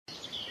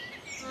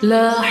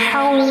لا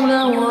حول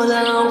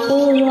ولا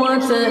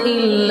قوة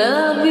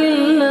إلا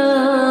بالله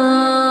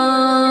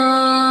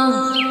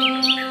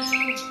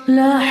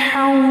لا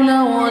حول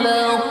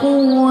ولا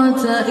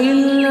قوة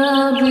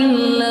إلا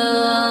بالله.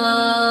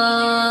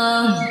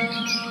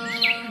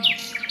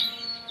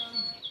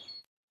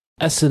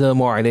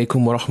 Assalamu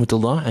alaikum wa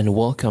rahmatullah, and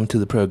welcome to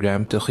the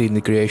program Tawheed in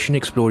the Creation,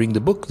 exploring the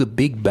book The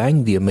Big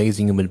Bang, The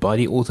Amazing Human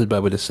Body, authored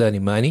by Salie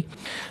Manie.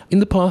 In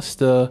the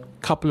past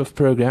couple of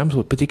programs,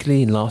 or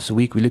particularly in last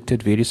week, we looked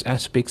at various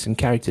aspects and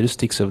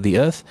characteristics of the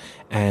earth,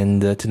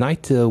 and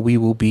tonight we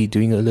will be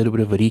doing a little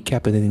bit of a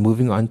recap and then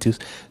moving on to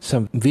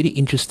some very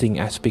interesting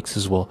aspects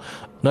as well,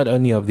 not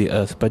only of the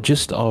earth but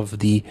just of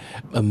the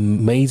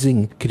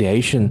amazing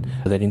creation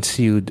that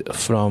ensued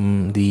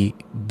from the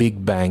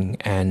Big Bang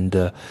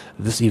and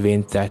this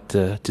event that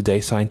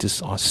today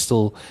scientists are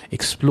still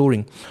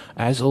exploring.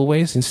 As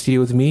always, in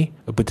studio with me,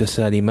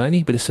 Salie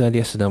Manie.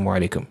 Salie, assalamu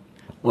alaikum.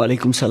 Wa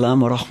alaikum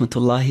salam wa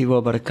rahmatullahi wa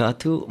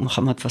barakatuh,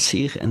 Muhammad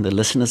Fasih and the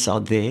listeners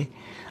out there.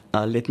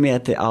 Let me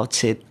at the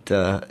outset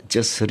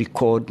just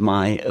record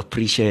my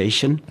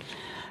appreciation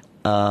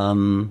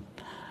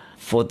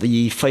for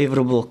the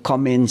favorable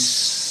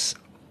comments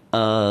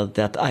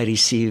that I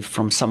received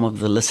from some of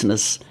the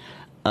listeners.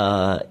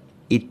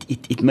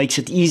 It makes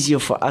it easier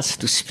for us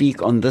to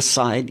speak on this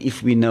side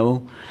if we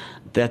know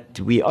that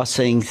we are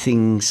saying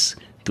things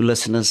to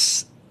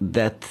listeners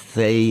that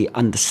they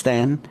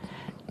understand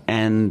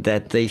and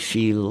that they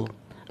feel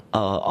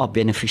are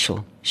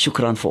beneficial.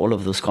 Shukran for all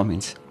of those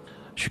comments.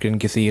 Shukran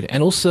Kathir.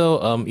 And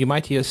also, you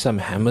might hear some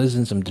hammers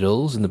and some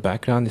drills in the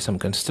background. There's some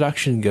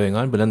construction going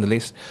on, but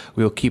nonetheless,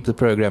 we'll keep the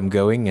program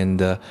going,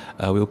 and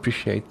we'll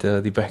appreciate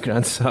the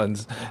background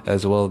sounds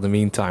as well in the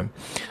meantime.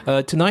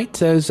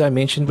 Tonight, as I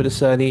mentioned,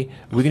 Salie,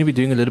 we're going to be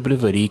doing a little bit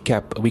of a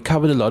recap. We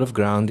covered a lot of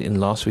ground in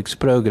last week's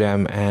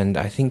program, and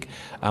I think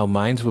our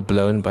minds were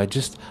blown by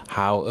just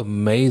how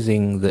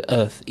amazing the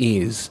Earth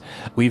is.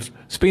 We've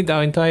spent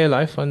our entire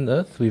life on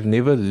Earth. We've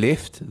never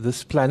left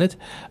this planet,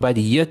 but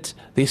yet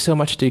there's so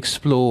much to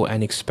explore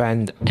and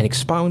expand and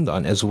expound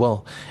on as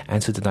well.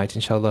 And so tonight,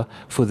 inshallah,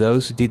 for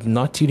those who did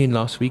not tune in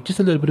last week,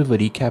 just a little bit of a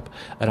recap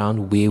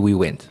around where we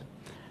went.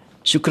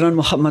 Shukran,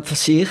 Muhammad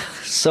Fasih.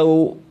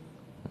 So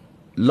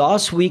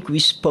last week we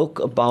spoke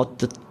about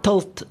the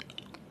tilt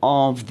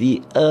of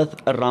the Earth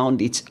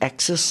around its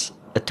axis,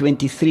 a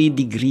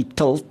 23-degree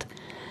tilt.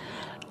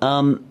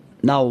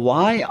 Now,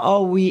 why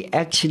are we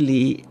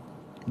actually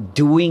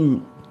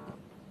doing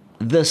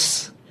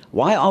this?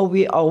 Why are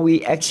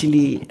we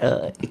actually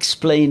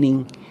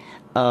explaining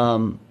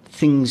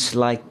things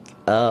like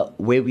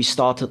where we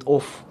started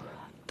off,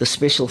 the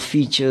special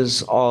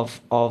features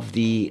of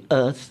the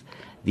Earth?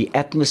 The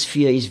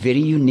atmosphere is very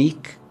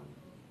unique.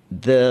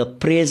 The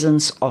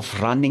presence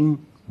of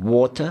running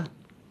water,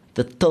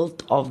 the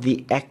tilt of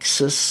the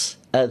axis,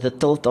 the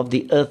tilt of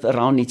the Earth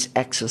around its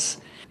axis.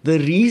 The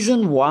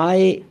reason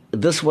why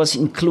this was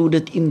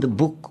included in the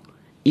book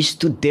is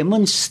to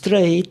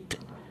demonstrate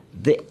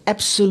the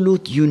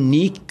absolute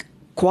unique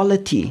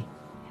quality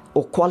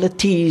or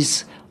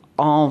qualities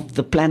of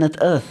the planet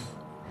Earth.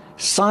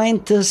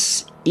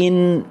 Scientists,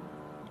 in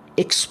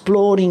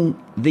exploring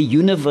the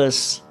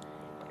universe,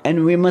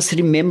 and we must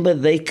remember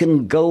they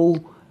can go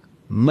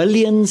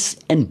millions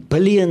and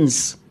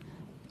billions,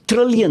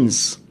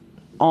 trillions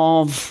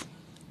of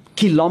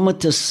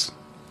kilometers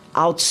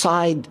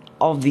outside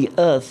of the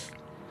Earth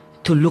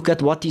to look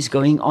at what is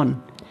going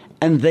on.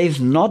 And they've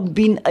not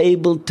been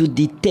able to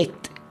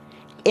detect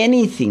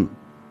anything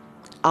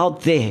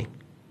out there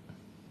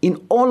in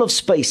all of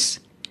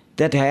space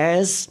that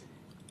has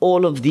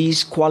all of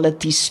these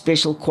qualities,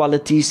 special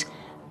qualities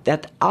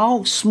that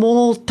our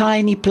small,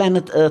 tiny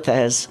planet Earth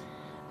has.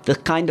 The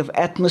kind of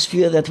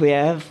atmosphere that we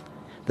have,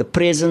 the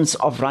presence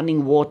of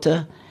running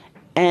water,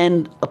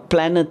 and a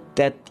planet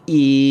that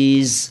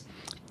is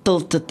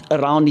tilted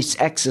around its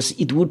axis.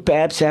 It would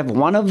perhaps have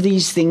one of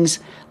these things,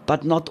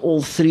 but not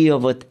all three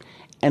of it.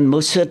 And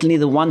most certainly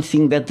the one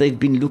thing that they've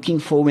been looking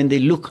for when they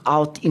look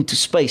out into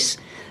space,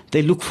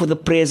 they look for the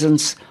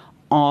presence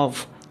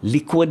of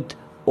liquid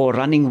or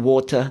running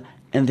water,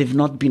 and they've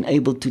not been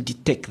able to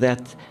detect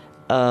that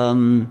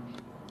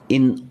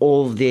in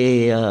all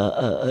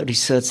their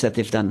research that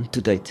they've done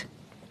to date.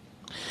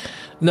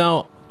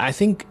 Now, I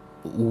think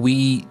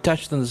we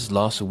touched on this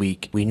last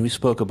week when we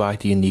spoke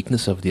about the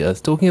uniqueness of the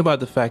Earth, talking about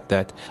the fact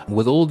that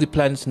with all the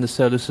planets in the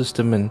solar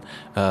system, and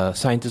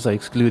scientists are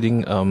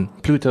excluding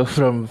Pluto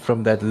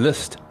from that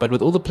list, but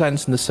with all the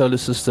planets in the solar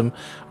system,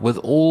 with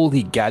all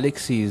the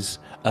galaxies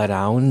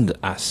around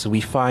us, we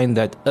find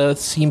that Earth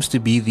seems to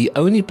be the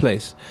only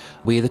place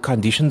where the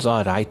conditions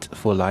are right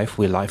for life,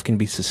 where life can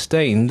be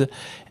sustained,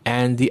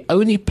 and the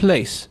only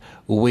place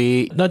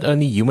where not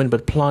only human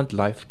but plant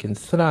life can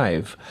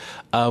thrive,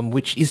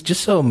 which is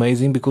just so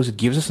amazing because it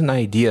gives us an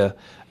idea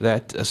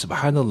that,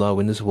 subhanAllah,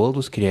 when this world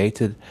was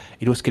created,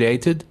 it was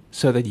created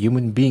so that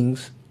human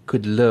beings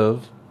could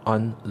live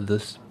on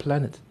this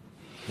planet.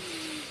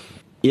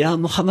 Yeah,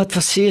 Muhammad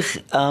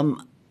Fasih,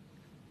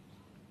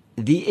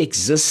 the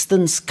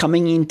existence,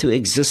 coming into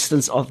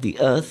existence of the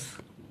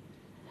Earth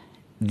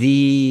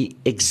the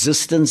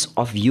existence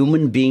of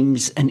human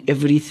beings and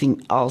everything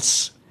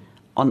else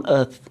on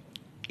earth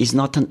is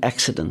not an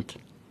accident.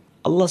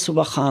 Allah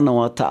subhanahu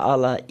wa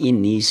ta'ala,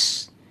 in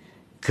His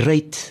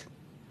great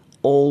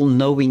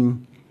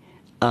all-knowing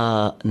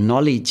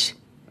knowledge,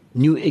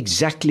 knew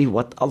exactly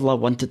what Allah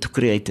wanted to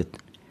create it.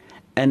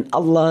 And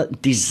Allah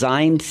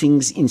designed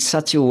things in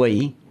such a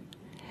way,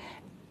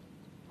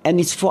 and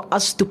it's for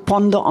us to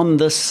ponder on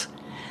this,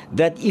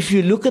 that if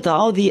you look at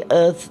how the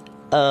earth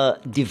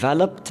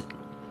developed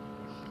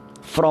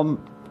from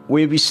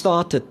where we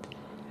started,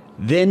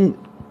 then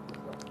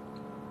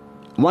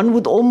one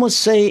would almost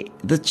say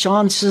the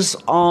chances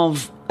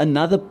of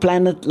another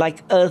planet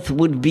like Earth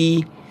would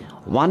be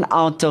 1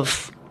 out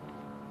of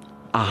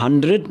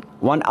 100,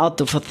 1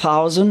 out of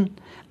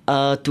 1,000,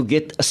 to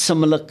get a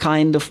similar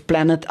kind of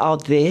planet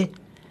out there.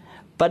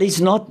 But it's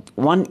not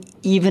one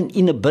even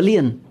in a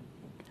billion.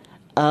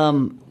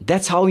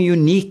 That's how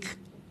unique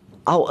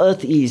our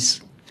Earth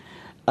is.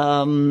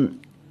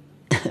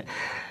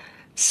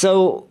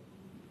 So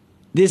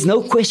there's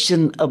no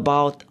question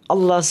about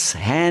Allah's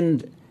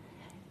hand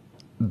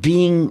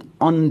being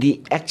on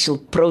the actual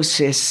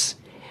process,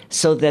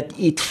 so that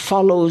it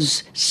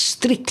follows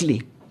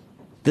strictly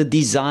the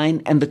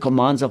design and the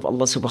commands of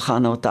Allah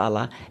subhanahu wa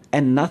ta'ala,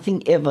 and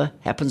nothing ever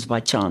happens by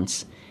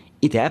chance.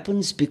 It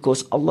happens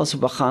because Allah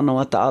subhanahu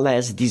wa ta'ala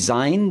has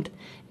designed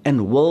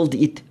and willed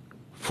it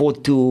for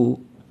to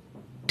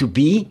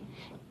be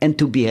and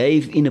to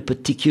behave in a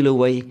particular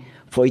way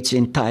for its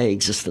entire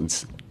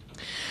existence.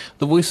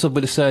 The voice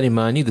of Salie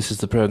Manie. This is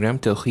the program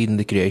Tawheed and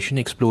the Creation,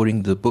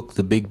 exploring the book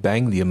The Big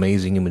Bang, The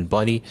Amazing Human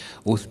Body,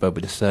 authored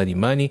by Salie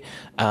Manie.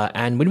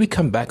 And when we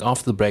come back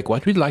after the break,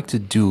 what we'd like to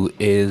do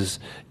is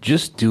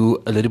just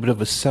do a little bit of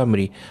a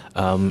summary.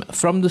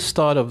 From the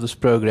start of this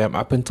program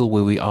up until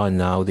where we are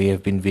now, there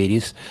have been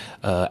various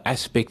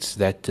aspects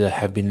that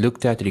have been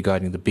looked at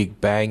regarding the Big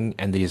Bang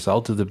and the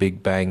result of the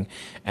Big Bang,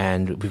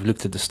 and we've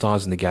looked at the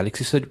stars and the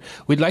galaxies. So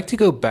we'd like to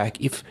go back.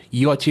 If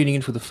you are tuning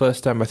in for the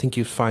first time, I think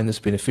you'll find this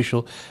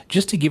beneficial,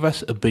 just to give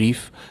us a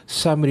brief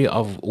summary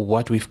of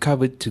what we've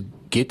covered to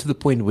get to the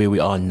point where we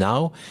are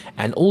now,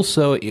 and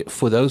also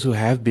for those who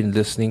have been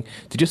listening,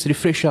 to just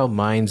refresh our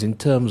minds in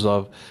terms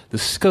of the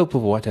scope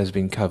of what has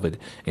been covered,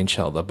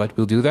 inshallah. But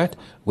we'll do that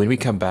when we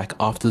come back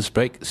after this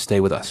break. Stay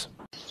with us.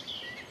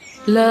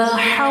 لا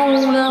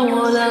حول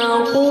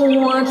ولا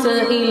قوة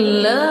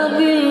إلا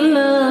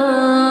بالله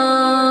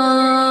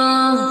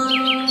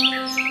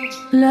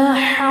لا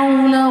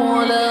حول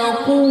ولا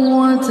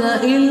قوة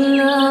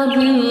إلا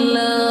بالله.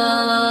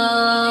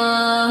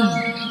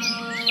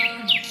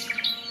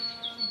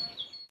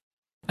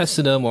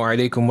 Assalamu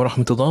alaikum wa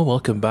rahmatullah.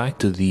 Welcome back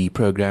to the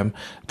program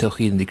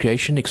Tawheed and the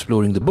Creation,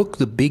 exploring the book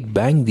The Big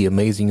Bang, The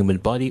Amazing Human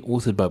Body,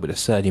 authored by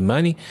Salie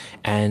Manie.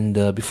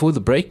 And before the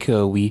break,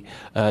 we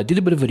did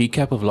a bit of a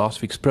recap of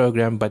last week's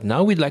program, but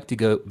now we'd like to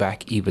go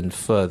back even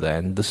further.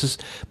 And this is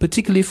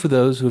particularly for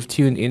those who have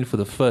tuned in for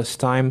the first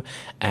time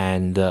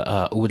and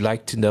would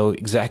like to know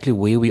exactly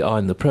where we are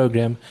in the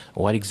program,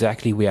 what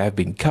exactly we have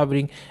been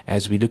covering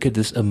as we look at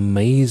this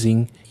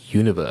amazing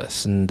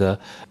universe. And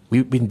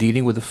we've been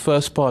dealing with the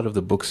first part of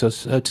the book, so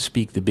to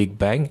speak, the Big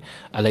Bang.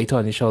 Later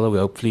on, inshallah, we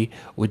hopefully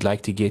would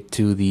like to get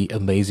to the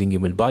amazing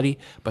human body.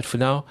 But for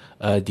now,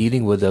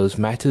 dealing with those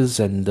matters,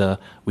 and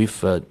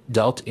we've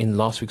dealt in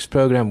last week's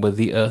program with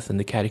the earth and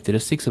the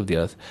characteristics of the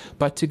earth.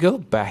 But to go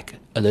back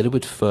a little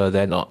bit further,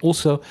 and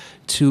also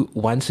to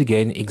once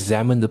again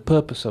examine the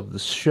purpose of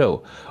this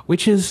show,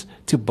 which is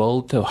to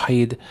build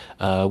tawheed,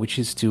 which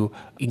is to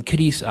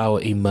increase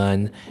our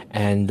iman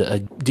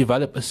and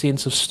develop a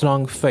sense of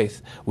strong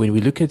faith when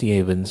we look at the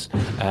heavens,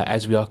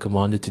 as we are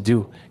commanded to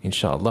do,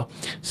 inshallah.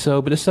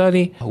 So,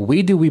 Salie,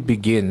 where do we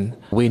begin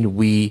when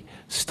we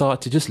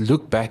start to just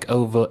look back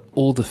over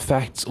all the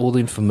facts, all the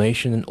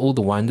information, and all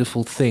the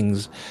wonderful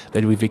things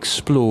that we've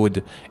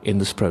explored in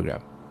this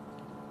program?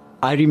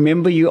 I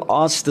remember you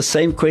asked the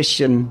same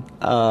question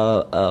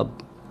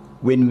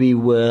when we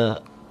were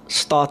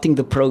starting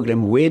the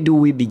program. Where do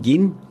we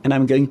begin? And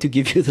I'm going to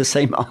give you the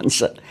same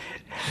answer.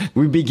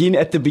 We begin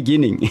at the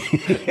beginning.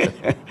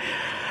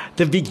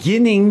 The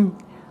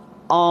beginning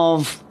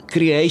of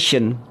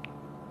creation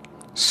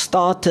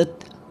started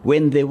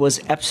when there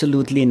was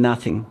absolutely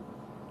nothing.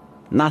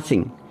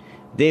 Nothing.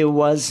 There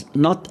was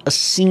not a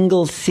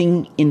single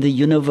thing in the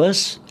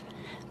universe.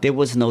 There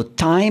was no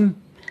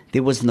time.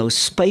 There was no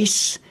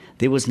space.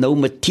 There was no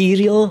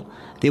material.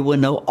 There were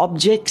no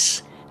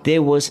objects.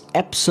 There was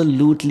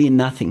absolutely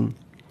nothing.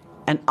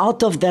 And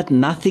out of that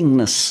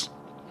nothingness,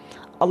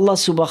 Allah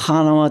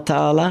subhanahu wa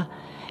ta'ala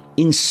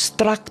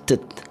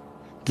instructed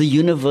the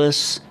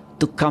universe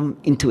to come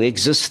into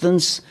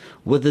existence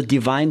with the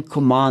divine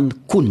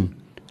command, kun,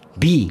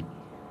 be.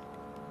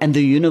 And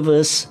the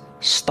universe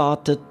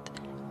started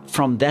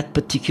from that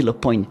particular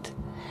point.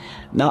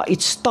 Now,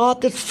 it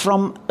started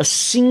from a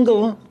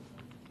single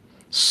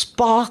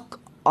spark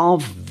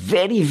of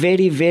very,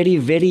 very, very,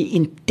 very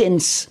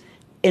intense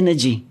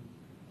energy.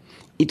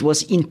 It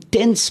was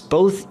intense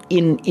both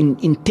in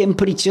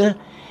temperature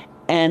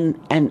and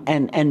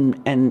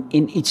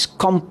in its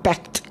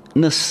compact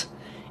uniqueness.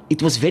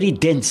 It was very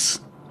dense.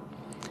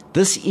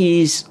 This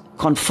is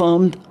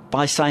confirmed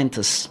by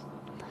scientists.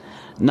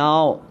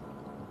 Now,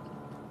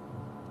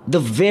 the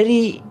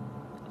very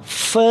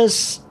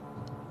first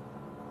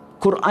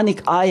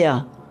Quranic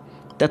ayah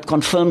that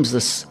confirms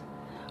this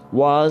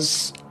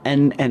was,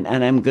 and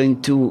I'm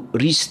going to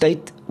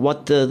restate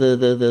what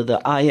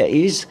the ayah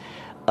is,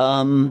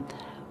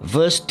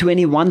 verse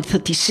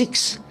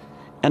 21:36,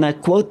 and I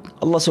quote,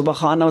 Allah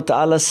subhanahu wa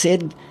ta'ala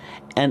said,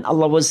 and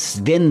Allah was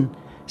then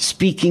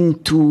speaking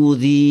to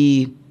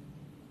the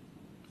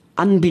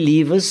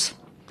unbelievers,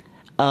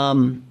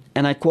 and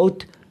I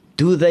quote,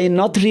 "Do they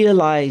not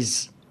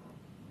realize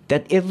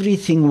that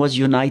everything was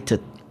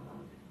united?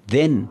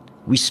 Then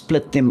we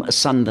split them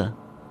asunder."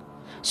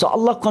 So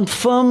Allah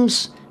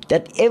confirms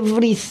that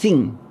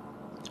everything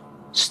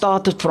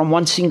started from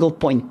one single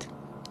point,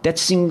 that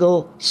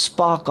single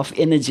spark of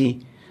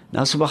energy.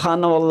 Now,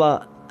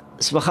 subhanallah,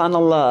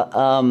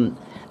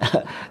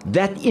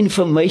 that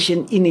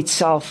information in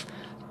itself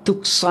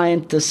took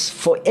scientists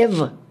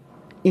forever.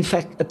 In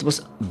fact, it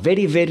was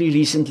very, very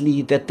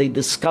recently that they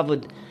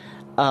discovered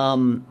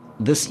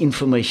this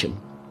information.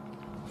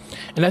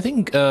 And I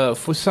think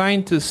for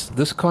scientists,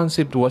 this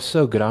concept was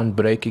so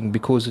groundbreaking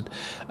because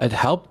it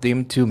helped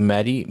them to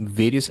marry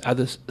various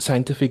other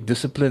scientific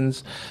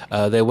disciplines.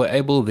 They were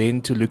able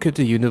then to look at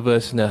the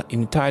universe in an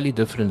entirely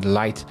different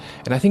light.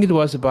 And I think it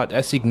was about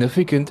as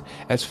significant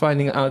as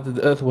finding out that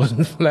the earth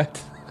wasn't flat.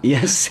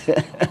 Yes.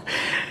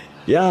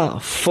 Yeah,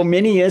 for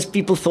many years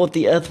people thought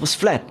the earth was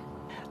flat.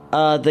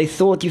 They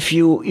thought if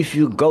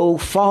you go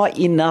far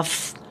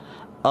enough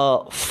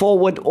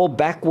forward or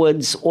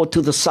backwards or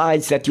to the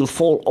sides that you'll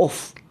fall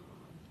off.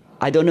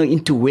 I don't know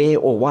into where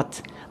or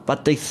what,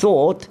 but they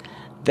thought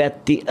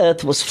that the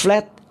earth was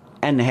flat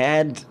and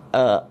had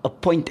a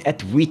point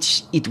at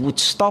which it would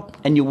stop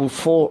and you will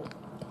fall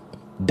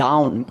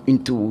down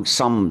into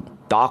some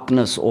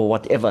darkness or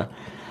whatever.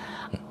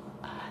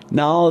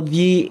 Now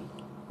the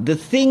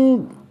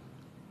thing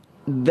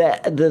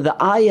that the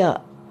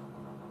ayah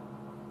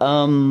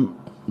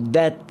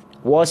that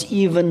was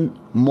even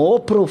more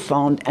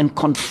profound and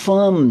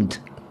confirmed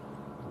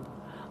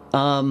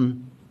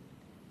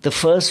the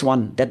first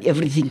one, that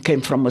everything came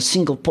from a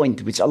single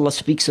point, which Allah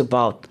speaks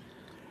about,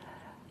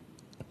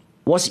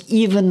 was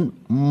even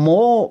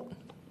more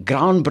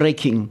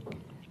groundbreaking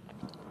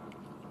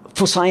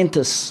for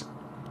scientists,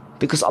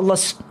 because Allah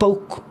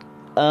spoke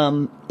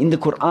in the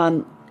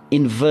Quran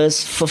in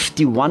verse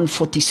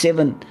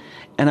 51:47,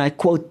 and I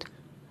quote,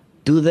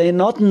 "Do they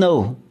not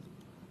know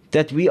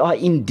that we are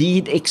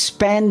indeed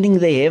expanding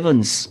the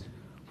heavens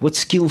with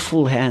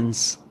skillful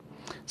hands?"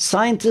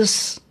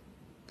 Scientists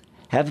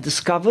have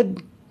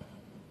discovered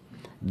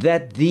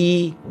that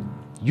the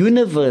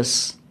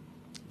universe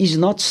is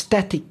not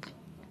static.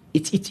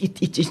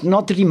 It's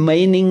not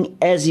remaining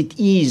as it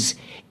is.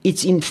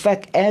 It's in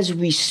fact, as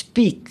we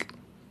speak,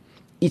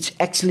 it's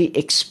actually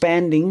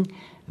expanding,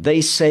 they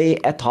say,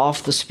 at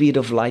half the speed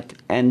of light.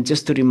 And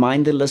just to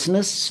remind the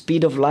listeners,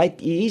 speed of light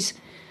is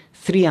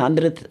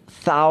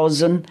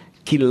 300,000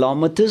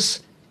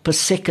 kilometers per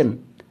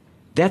second.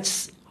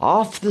 That's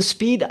half the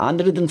speed,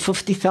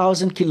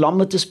 150,000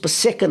 kilometers per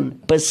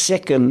second. Per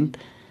second,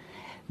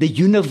 the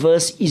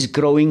universe is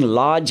growing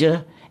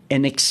larger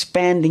and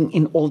expanding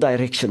in all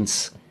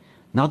directions.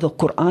 Now, the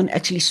Quran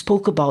actually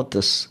spoke about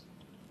this.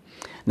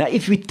 Now,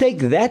 if we take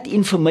that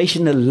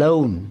information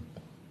alone,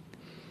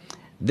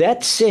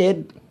 that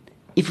said,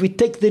 if we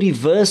take the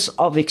reverse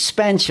of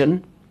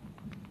expansion,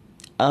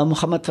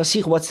 Muhammad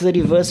Fasih, what's the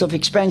reverse of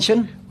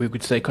expansion? We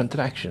could say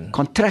contraction.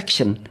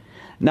 Contraction.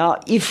 Now,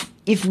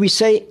 if we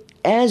say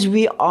as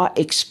we are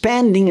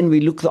expanding and we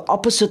look the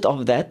opposite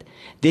of that,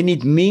 then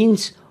it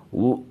means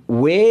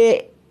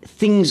where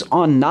things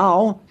are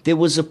now, there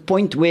was a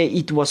point where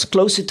it was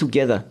closer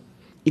together.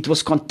 It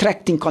was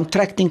contracting,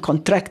 contracting,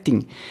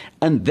 contracting.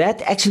 And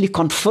that actually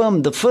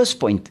confirmed the first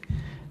point,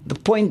 the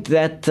point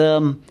that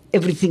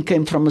everything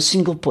came from a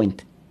single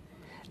point.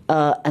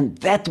 And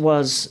that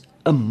was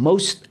a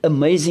most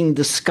amazing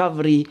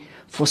discovery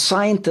for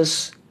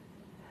scientists.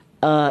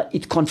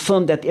 It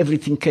confirmed that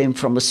everything came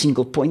from a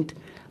single point,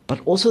 but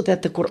also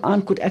that the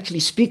Quran could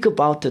actually speak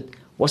about it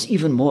was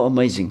even more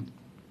amazing.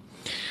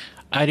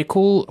 I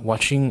recall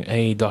watching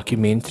a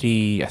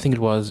documentary, I think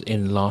it was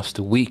in last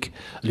week,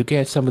 looking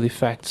at some of the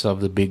facts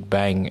of the Big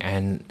Bang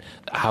and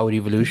how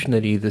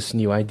revolutionary this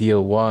new idea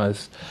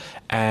was,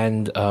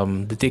 and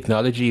the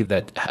technology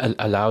that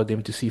allowed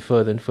them to see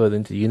further and further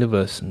into the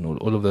universe and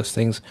all of those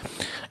things.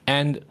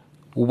 And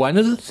one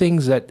of the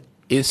things that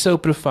is so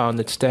profound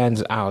that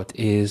stands out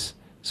is,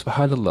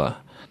 subhanallah,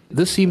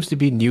 this seems to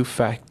be new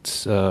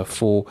facts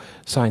for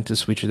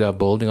scientists which they are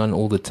building on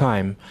all the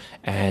time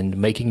and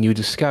making new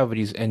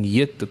discoveries, and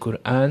yet the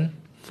Quran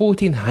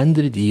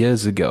 1400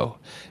 years ago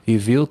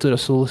revealed to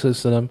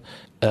Rasulullah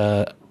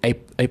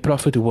a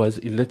prophet who was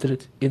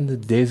illiterate in the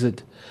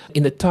desert,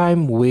 in a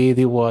time where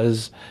there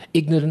was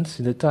ignorance,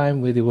 in a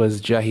time where there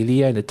was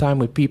jahiliyyah, in a time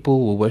where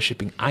people were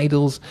worshipping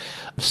idols,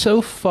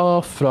 so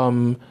far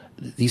from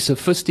these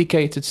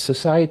sophisticated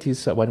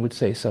societies, one would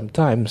say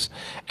sometimes,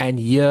 and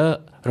here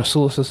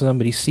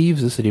Rasulullah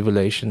receives this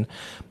revelation,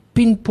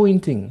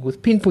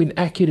 with pinpoint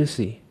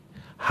accuracy,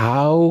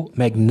 how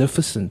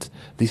magnificent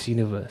this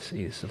universe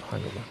is,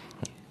 subhanAllah.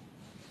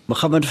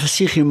 Muhammad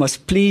Fasih, you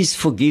must please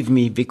forgive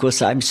me,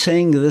 because I'm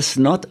saying this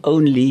not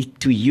only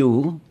to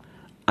you,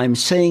 I'm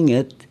saying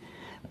it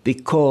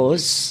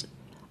because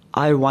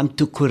I want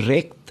to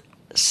correct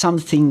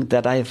something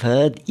that I've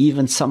heard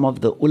even some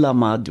of the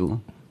ulama do.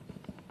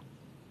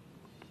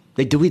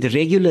 They do it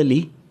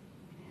regularly,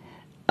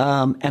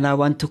 and I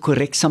want to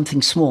correct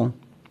something small,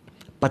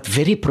 but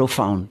very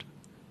profound.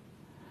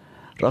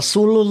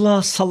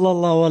 Rasulullah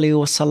sallallahu alaihi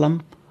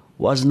wasallam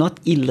was not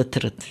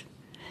illiterate.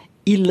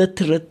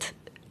 Illiterate,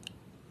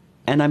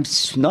 and I'm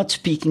not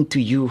speaking to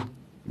you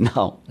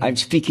now. I'm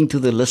speaking to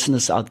the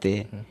listeners out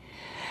there.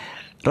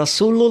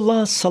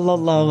 Rasulullah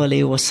sallallahu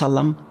alaihi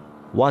wasallam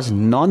was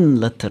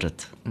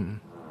non-literate.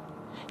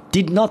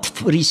 Did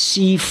not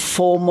receive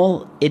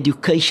formal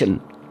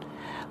education,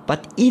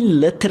 but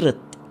illiterate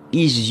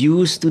is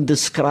used to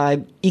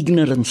describe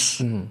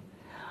ignorance,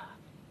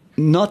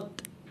 not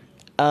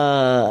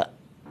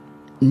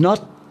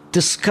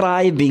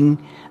describing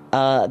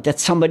that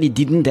somebody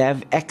didn't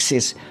have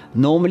access.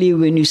 Normally,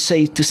 when you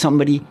say to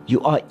somebody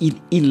you are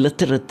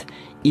illiterate,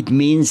 it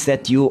means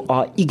that you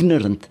are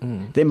ignorant.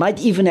 They might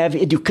even have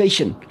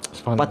education,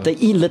 but they're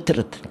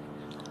illiterate.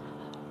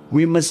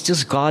 We must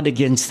just guard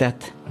against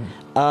that.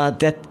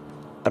 That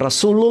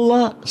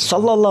Rasulullah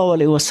sallallahu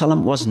alaihi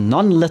wasallam was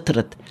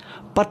non-literate,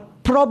 but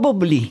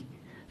probably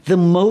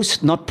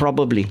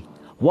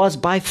was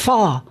by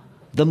far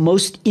the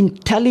most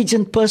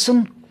intelligent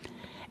person.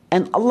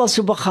 And Allah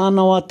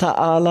subhanahu wa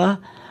ta'ala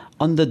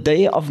on the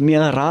day of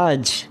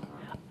Mi'raj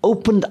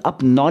opened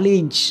up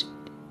knowledge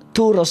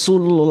to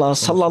Rasulullah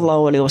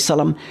sallallahu alaihi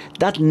wasallam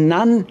that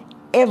none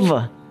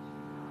ever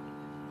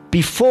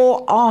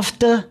before,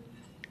 after,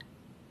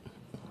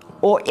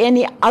 or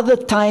any other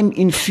time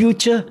in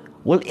future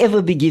will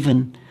ever be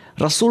given.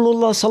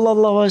 Rasulullah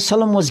sallallahu alaihi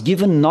wasallam was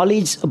given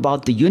knowledge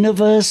about the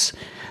universe,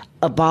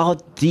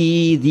 about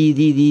the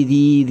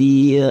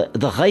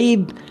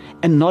ghaib,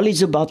 and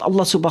knowledge about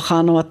Allah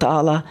subhanahu wa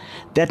ta'ala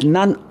that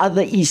none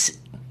other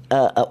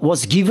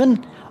was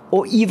given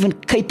or even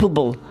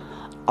capable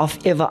of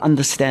ever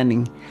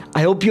understanding.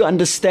 I hope you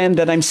understand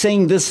that I'm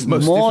saying this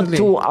more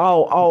to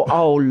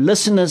our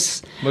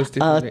listeners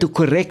to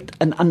correct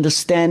an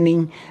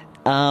understanding.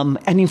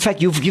 And in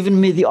fact, you've given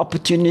me the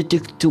opportunity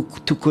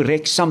to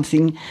correct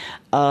something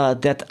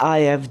that I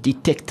have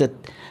detected.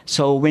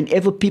 So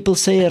whenever people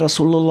say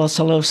Rasulullah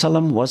sallallahu alaihi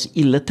wasallam was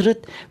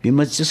illiterate, we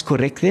must just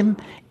correct them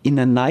in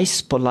a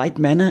nice, polite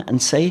manner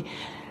and say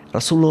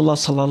Rasulullah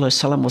sallallahu alaihi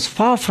wasallam was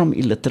far from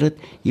illiterate.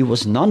 He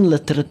was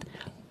non-literate,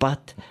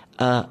 but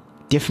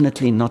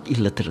definitely not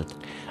illiterate.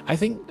 I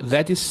think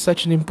that is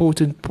such an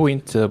important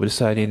point, Brother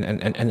Salie,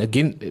 and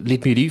again,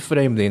 let me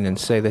reframe then and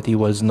say that he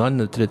was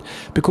non-literate,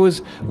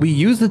 because we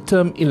use the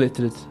term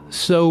illiterate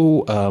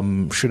so,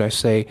 should I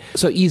say,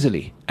 so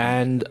easily,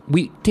 and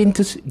we tend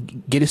to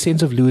get a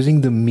sense of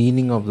losing the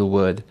meaning of the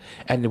word.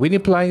 And when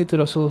applying it to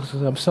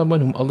Rasulullah,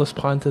 someone whom Allah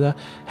subhanahu wa ta'ala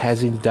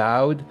has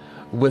endowed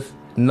with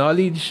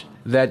knowledge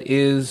that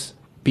is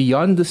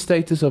beyond the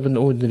status of an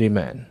ordinary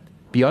man,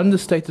 beyond the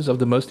status of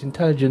the most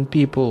intelligent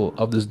people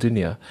of this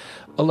dunya,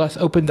 Allah has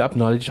opened up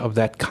knowledge of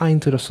that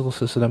kind to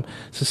Rasulullah.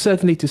 So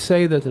certainly to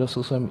say that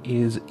Rasulullah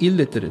is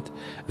illiterate,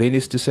 then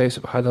is to say,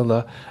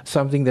 subhanAllah,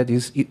 something that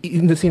is,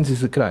 in the sense,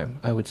 is a crime,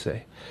 I would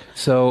say.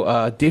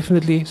 So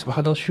definitely,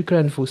 subhanAllah,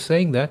 shukran for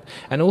saying that.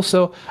 And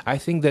also, I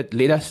think that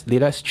let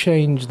us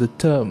change the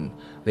term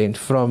then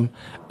from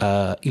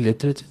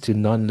illiterate to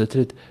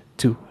non-literate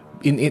to,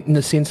 in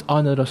a sense,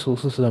 honor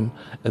Rasulullah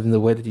in the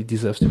way that he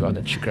deserves to be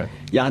honored. Shukran.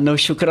 Yeah, no,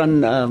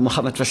 shukran,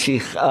 Muhammad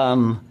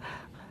Fasih.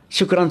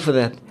 Shukran for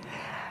that.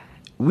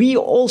 We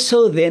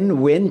also then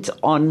went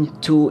on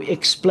to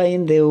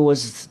explain there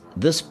was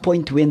this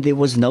point when there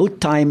was no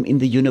time in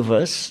the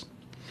universe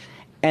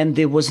and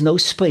there was no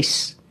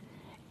space.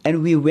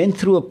 And we went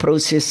through a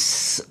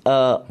process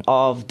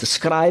of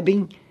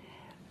describing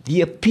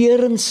the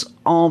appearance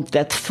of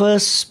that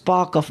first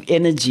spark of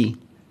energy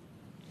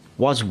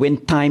was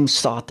when time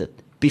started.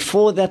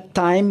 Before that,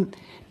 time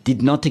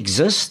did not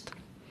exist,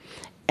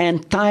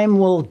 and time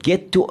will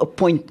get to a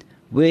point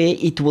where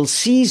it will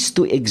cease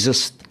to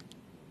exist.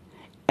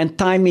 And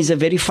time is a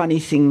very funny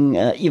thing.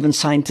 Even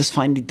scientists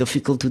find it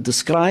difficult to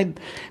describe,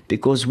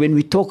 because when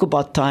we talk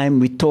about time,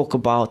 we talk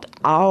about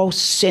our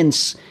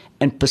sense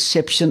and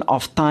perception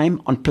of time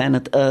on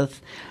planet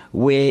Earth,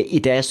 where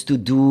it has to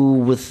do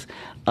with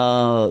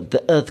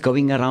the Earth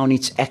going around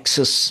its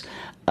axis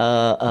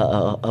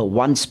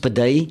once per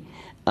day,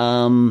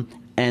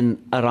 and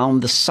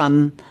around the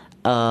sun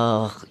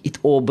it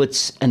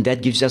orbits, and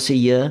that gives us a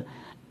year.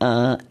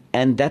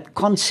 And that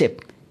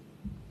concept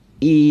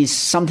is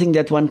something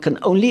that one can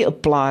only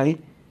apply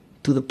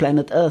to the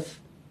planet Earth.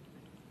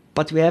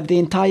 But we have the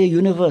entire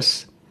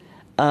universe.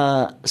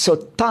 So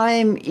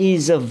time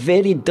is a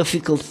very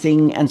difficult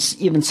thing, and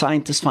even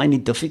scientists find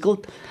it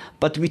difficult.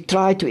 But we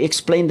try to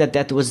explain that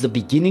that was the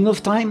beginning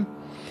of time.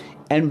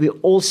 And we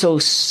also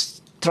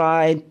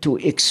try to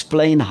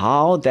explain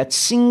how that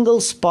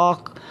single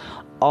spark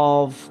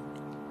of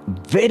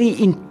very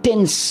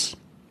intense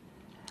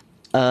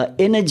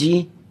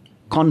energy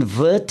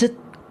converted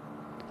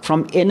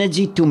from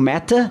energy to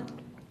matter,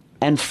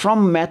 and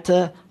from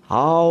matter,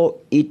 how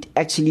it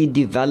actually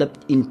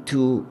developed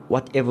into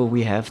whatever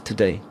we have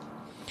today.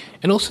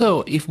 And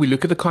also, if we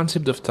look at the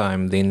concept of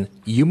time, then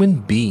human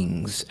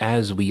beings,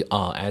 as we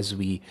are, as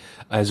we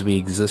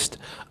exist,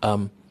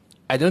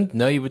 I don't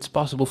know if it's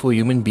possible for a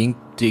human being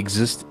to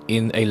exist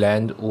in a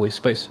land or a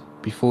space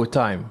before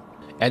time.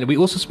 And we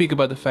also speak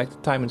about the fact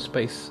that time and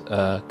space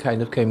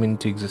kind of came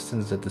into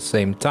existence at the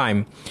same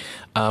time,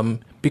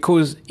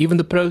 because even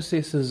the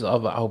processes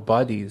of our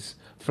bodies,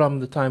 from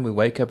the time we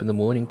wake up in the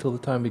morning till the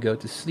time we go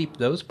to sleep,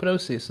 those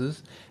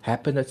processes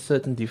happen at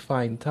certain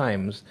defined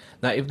times.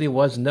 Now, if there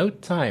was no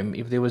time,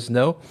 if there was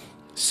no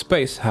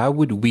space, how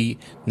would we,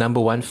 number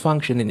one,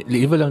 function, and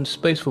leave alone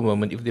space for a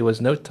moment? If there was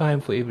no time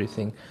for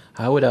everything,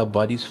 how would our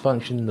bodies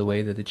function in the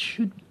way that it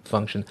should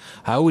function?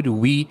 How would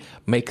we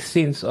make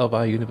sense of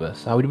our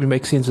universe? How would we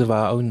make sense of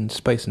our own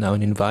space and our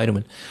own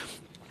environment?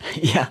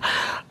 Yeah.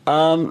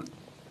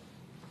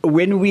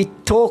 When we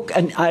talk,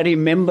 and I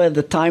remember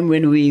the time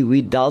when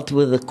we dealt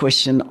with the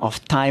question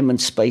of time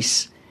and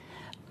space,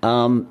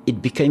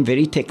 it became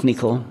very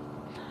technical,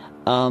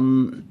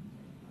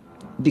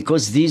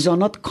 because these are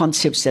not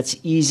concepts that's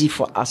easy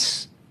for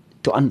us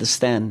to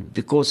understand,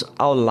 because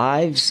our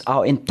lives,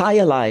 our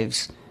entire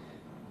lives,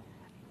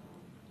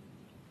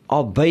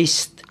 are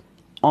based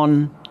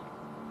on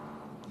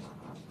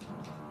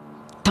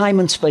time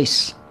and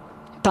space.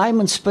 Time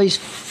and space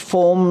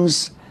form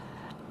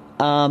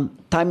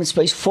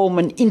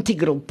an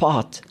integral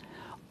part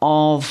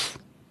of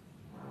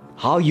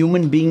how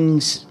human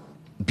beings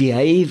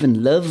behave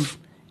and live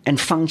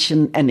and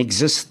function and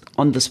exist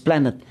on this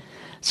planet.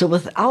 So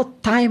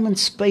without time and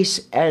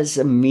space as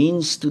a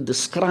means to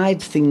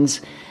describe things,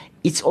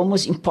 it's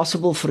almost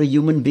impossible for a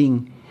human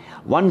being.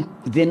 One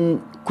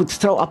then could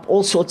throw up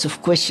all sorts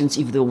of questions.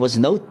 If there was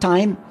no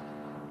time,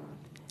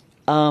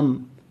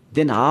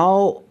 then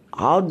how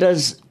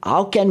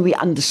can we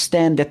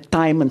understand that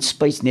time and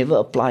space never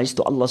applies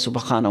to Allah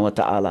subhanahu wa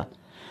ta'ala?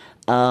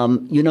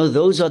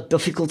 Those are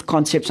difficult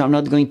concepts. I'm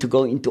not going to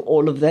go into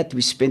all of that.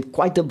 We spent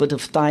quite a bit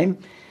of time.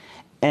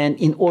 And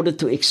in order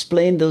to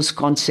explain those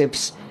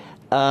concepts,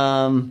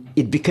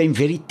 it became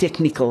very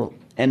technical.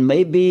 And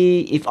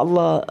maybe if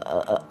Allah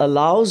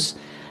allows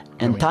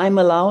and time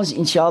allows,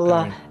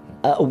 inshallah,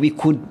 we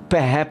could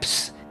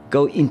perhaps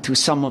go into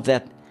some of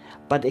that.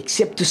 But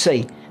except to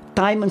say,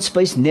 time and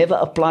space never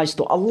applies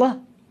to Allah.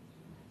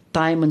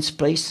 Time and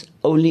space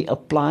only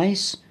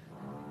applies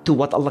to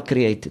what Allah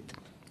created.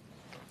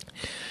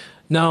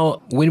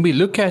 Now, when we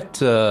look at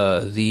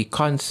the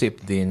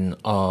concept then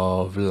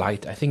of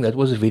light, I think that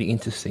was a very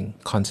interesting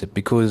concept,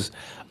 because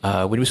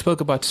when we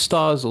spoke about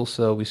stars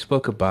also, we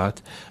spoke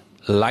about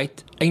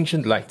light,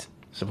 ancient light,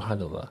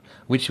 subhanAllah,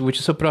 which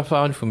is so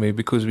profound for me,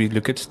 because we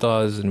look at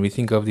stars and we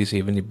think of these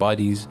heavenly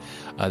bodies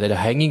that are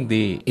hanging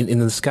there in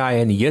the sky,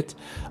 and yet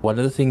one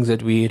of the things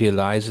that we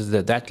realize is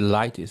that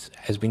light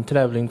has been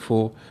traveling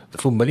for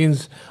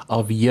millions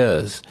of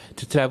years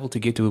to travel to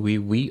get to where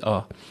we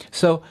are.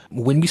 So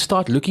when we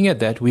start looking at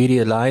that, we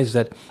realize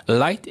that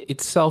light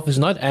itself is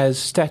not as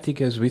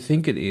static as we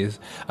think it is.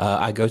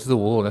 I go to the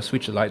wall and I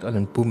switch a light on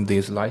and boom,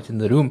 there's light in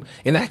the room.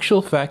 In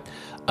actual fact,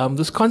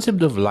 this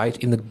concept of light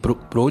in the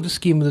broader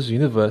scheme of this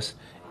universe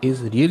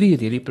is really,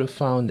 really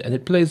profound, and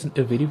it plays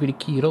a very, very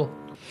key role.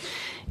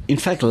 In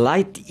fact,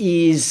 light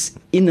is,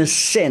 in a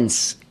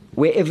sense,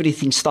 where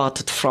everything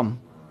started from.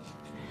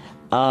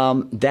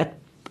 That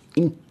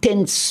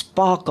intense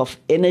spark of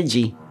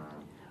energy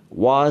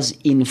was,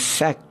 in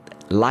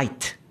fact,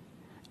 light.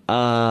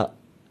 Nur,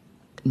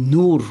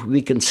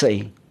 we can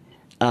say.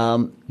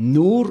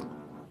 Nur.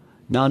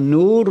 Now,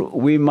 Nur,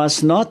 we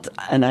must not,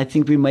 and I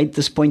think we made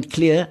this point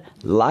clear,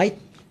 light,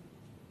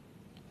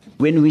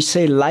 when we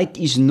say light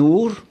is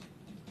Nur,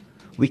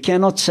 we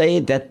cannot say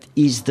that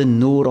is the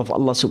Nur of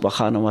Allah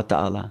subhanahu wa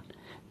ta'ala,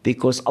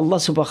 because Allah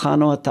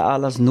subhanahu wa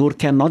ta'ala's Nur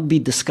cannot be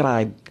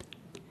described.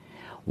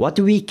 What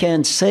we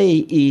can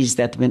say is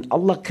that when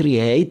Allah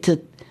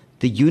created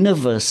the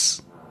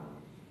universe,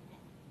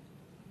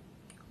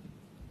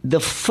 the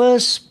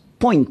first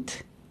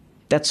point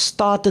that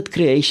started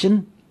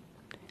creation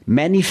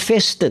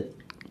manifested,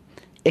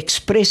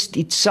 expressed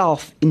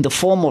itself in the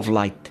form of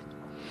light.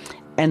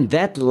 And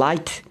that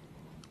light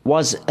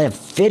was a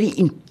very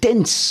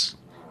intense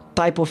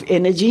type of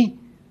energy,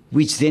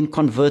 which then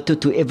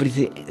converted to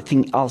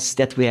everything else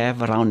that we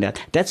have around that.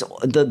 That's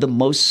the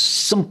most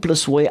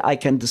simplest way I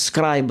can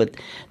describe it.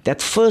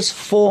 That first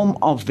form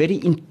of very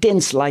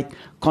intense light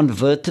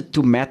converted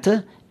to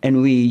matter,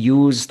 and we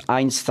used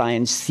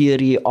Einstein's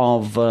theory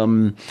of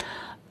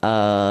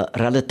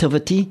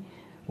relativity,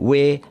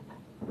 where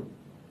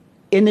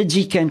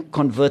energy can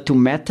convert to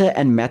matter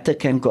and matter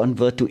can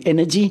convert to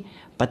energy,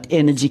 but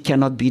energy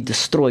cannot be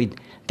destroyed.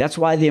 That's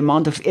why the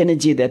amount of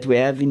energy that we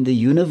have in the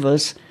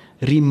universe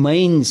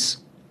remains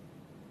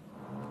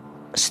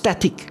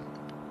static.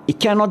 It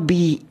cannot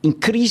be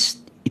increased,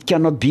 it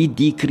cannot be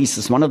decreased.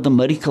 It's one of the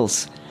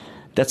miracles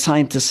that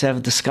scientists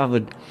have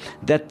discovered,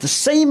 that the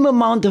same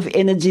amount of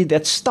energy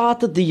that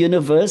started the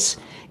universe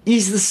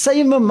is the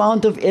same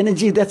amount of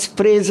energy that's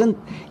present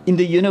in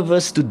the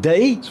universe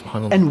today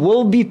and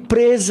will be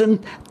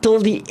present till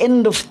the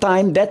end of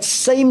time. That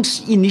same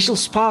initial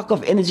spark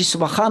of energy,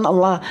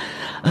 subhanallah,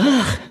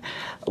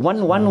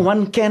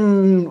 one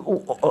can,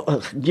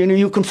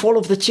 you can fall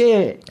off the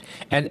chair.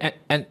 And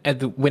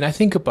when I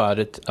think about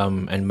it,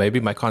 and maybe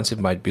my concept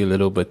might be a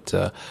little bit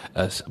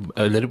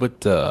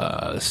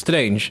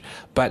strange,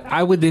 but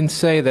I would then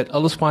say that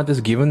Allah subhanahu wa ta'ala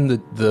has given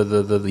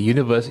the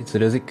universe its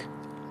rizq.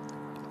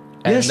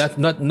 And Yes.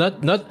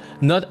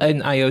 not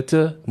an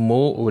iota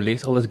more or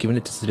less. Allah has given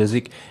it its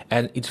rizq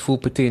and its full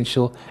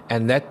potential,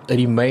 and that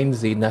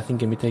remains there. Nothing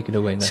can be taken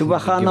away. Nothing can be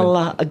given.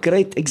 Subhanallah, a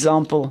great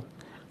example.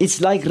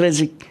 It's like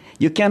rizq.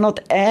 You cannot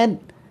add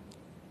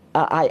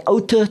an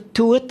iota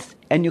to it,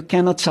 and you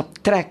cannot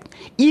subtract.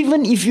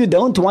 Even if you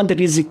don't want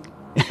rizq,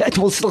 it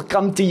will still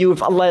come to you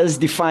if Allah has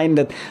defined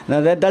it. Now,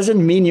 that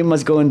doesn't mean you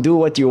must go and do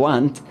what you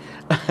want.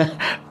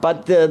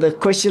 But the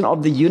question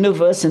of the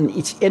universe and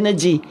its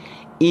energy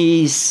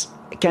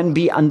can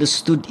be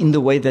understood in the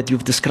way that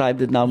you've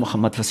described it now,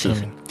 Muhammad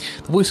Fasih.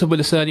 The voice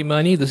of Salie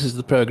Manie. This is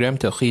the program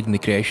Tawheed in the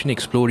Creation,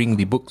 exploring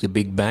the book The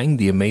Big Bang,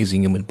 The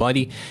Amazing Human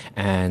Body,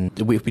 and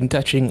we've been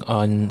touching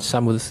on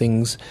some of the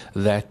things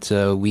that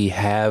we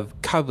have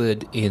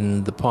covered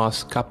in the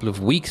past couple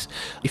of weeks.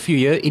 If you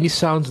hear any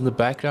sounds in the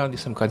background,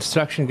 there's some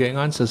construction going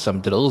on, so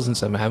some drills and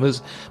some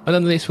hammers, but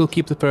nonetheless we'll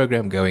keep the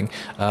program going.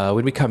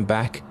 When we come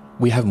back,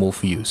 we have more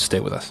for you. Stay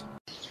with us.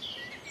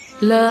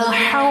 لا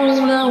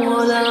حول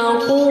ولا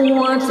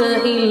قوة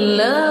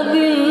إلا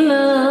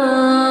بالله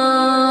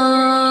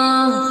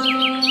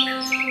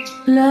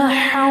لا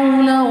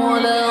حول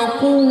ولا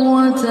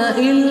قوة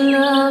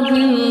إلا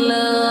بالله.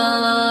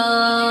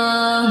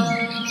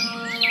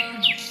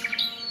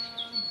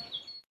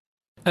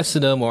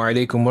 Assalamu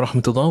alaikum wa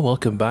rahmatullah.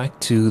 Welcome back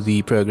to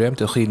the program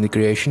Tawheed in the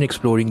Creation,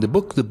 exploring the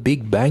book The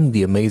Big Bang,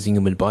 The Amazing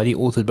Human Body,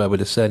 authored by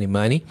Salie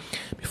Manie.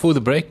 Before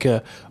the break,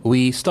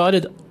 we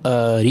started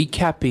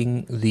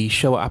recapping the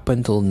show up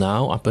until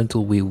now, up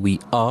until where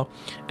we are,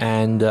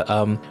 and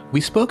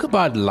we spoke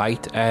about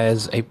light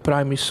as a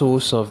primary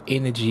source of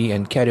energy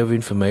and carrier of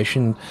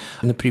information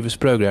in the previous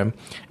program,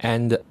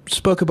 and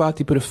spoke about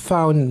the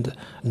profound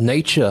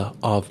nature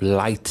of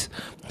light,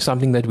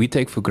 something that we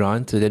take for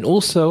granted. And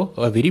also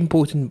a very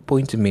important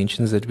point to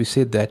mention is that we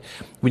said that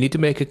we need to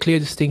make a clear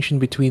distinction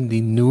between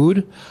the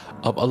nur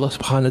of Allah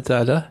subhanahu wa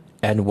ta'ala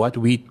and what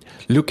we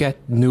look at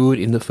nur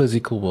in the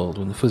physical world,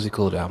 in the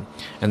physical realm,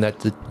 and that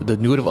the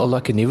nur of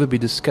Allah can never be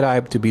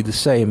described to be the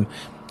same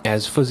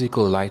as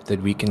physical light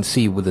that we can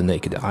see with the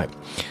naked eye.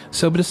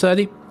 So Brother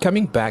Salie,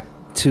 coming back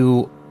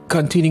to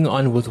continuing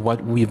on with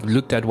what we've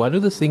looked at, one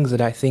of the things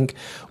that I think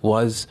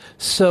was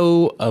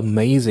so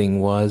amazing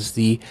was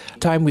the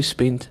time we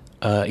spent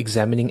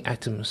examining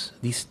atoms.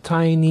 These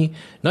tiny,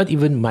 not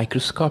even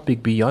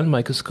microscopic, beyond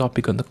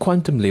microscopic on the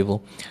quantum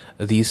level,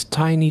 these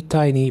tiny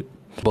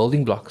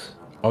building blocks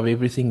of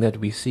everything that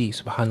we see,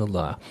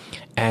 subhanallah,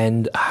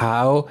 and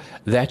how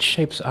that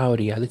shapes our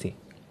reality.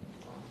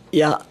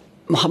 Yeah,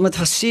 Muhammad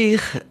Fasih,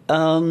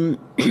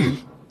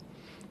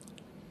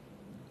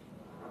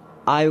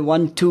 I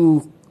want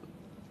to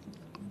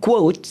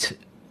quote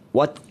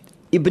what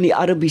Ibn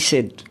Arabi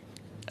said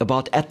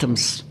about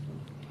atoms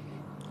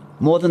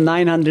more than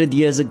 900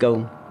 years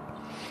ago.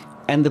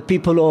 And the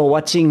people who are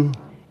watching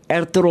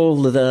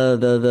Ertugrul,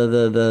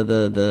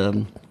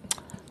 the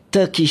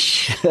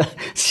Turkish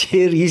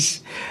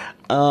series,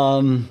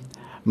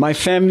 my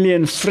family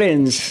and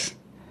friends.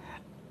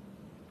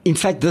 In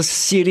fact, this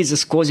series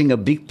is causing a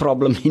big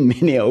problem in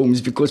many homes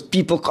because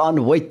people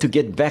can't wait to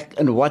get back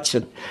and watch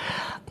it.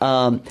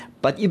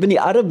 But Ibn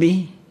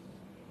Arabi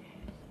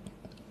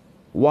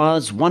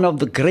was one of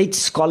the great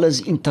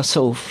scholars in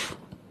Tasawwuf.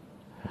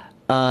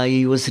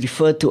 He was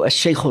referred to as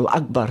Shaykh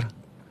al-Akbar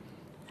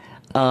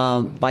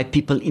by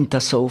people in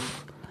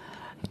Tasawwuf.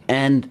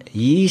 And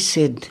he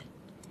said,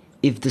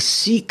 if the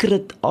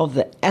secret of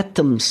the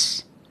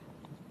atoms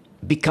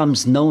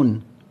becomes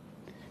known,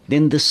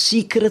 then the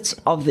secrets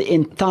of the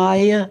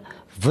entire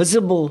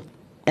visible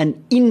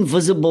and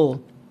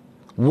invisible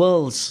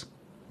worlds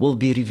will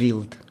be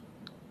revealed.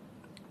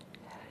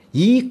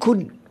 He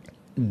could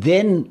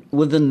then,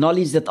 with the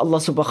knowledge that Allah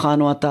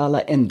subhanahu wa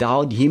ta'ala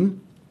endowed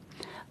him,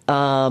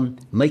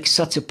 make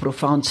such a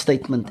profound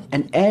statement.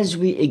 And as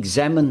we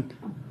examine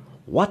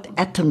what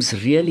atoms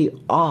really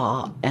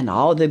are and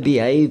how they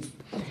behave,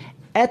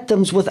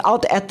 atoms,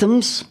 without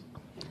atoms,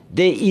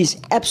 there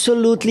is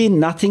absolutely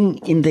nothing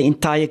in the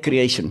entire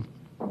creation.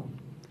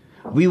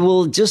 We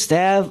will just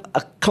have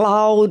a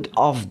cloud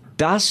of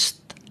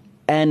dust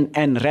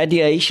and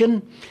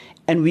radiation,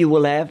 and we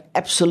will have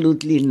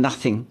absolutely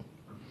nothing.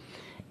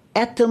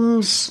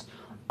 Atoms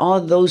are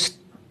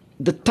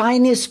the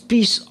tiniest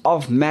piece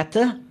of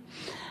matter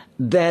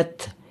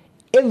that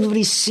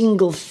every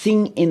single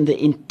thing in the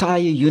entire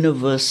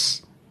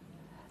universe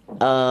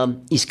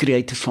is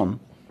created from.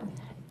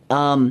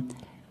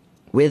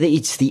 Whether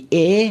it's the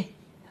air,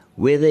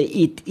 whether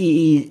it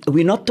is,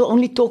 we're not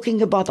only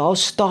talking about how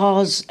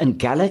stars and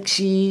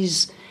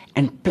galaxies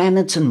and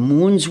planets and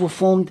moons were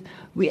formed,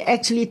 we're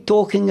actually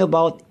talking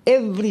about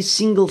every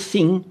single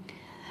thing,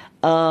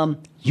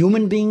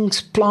 human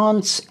beings,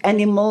 plants,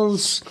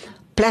 animals,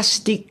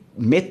 plastic,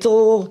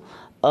 metal,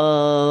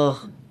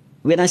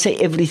 when I say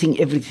everything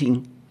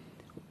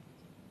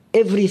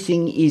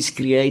is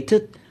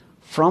created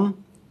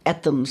from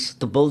atoms,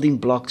 the building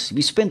blocks.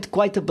 We spent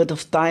quite a bit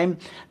of time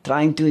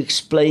trying to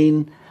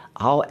explain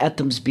how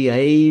atoms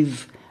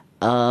behave,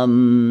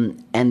 and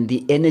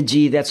the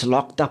energy that's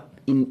locked up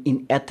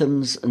in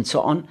atoms and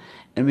so on.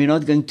 And we're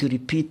not going to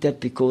repeat that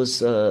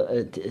because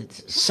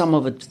some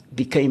of it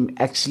became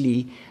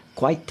actually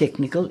quite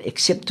technical,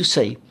 except to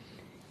say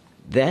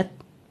that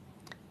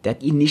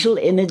initial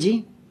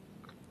energy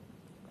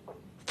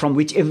from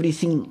which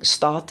everything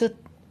started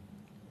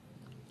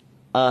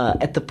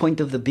at the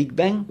point of the Big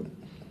Bang,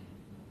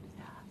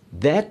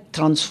 that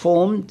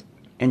transformed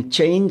and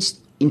changed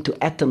into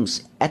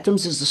atoms.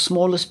 Atoms is the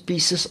smallest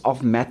pieces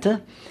of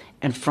matter,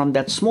 and from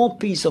that small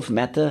piece of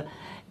matter,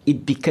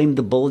 it became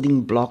the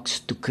building blocks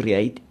to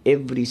create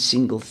every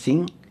single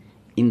thing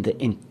in the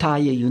entire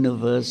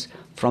universe,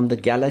 from the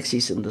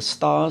galaxies and the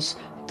stars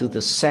to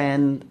the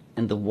sand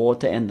and the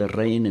water and the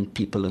rain and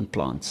people and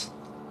plants.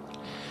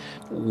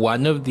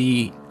 One of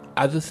the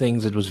other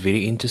things that was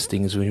very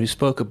interesting is when we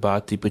spoke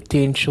about the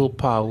potential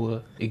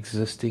power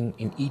existing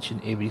in each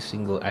and every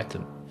single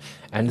atom,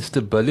 and the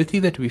stability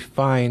that we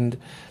find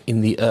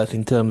in the earth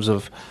in terms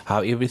of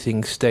how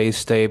everything stays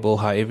stable,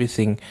 how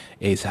everything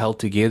is held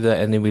together.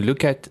 And then we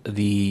look at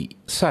the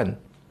sun,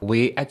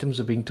 where atoms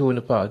are being torn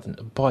apart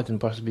and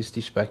possibly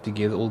stitched back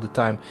together all the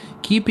time,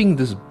 keeping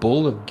this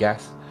ball of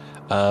gas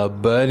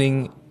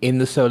burning in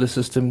the solar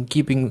system,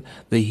 keeping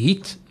the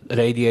heat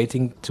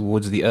radiating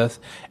towards the earth,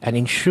 and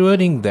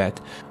ensuring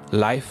that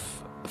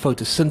life,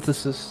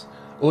 photosynthesis,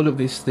 all of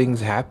these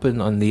things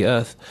happen on the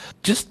earth.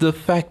 Just the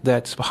fact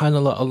that,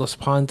 subhanAllah, Allah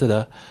subhanahu wa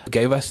ta'ala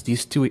gave us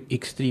these two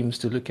extremes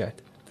to look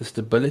at, the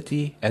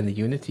stability and the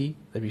unity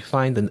that we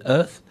find on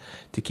earth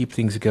to keep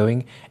things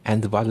going,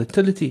 and the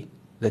volatility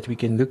that we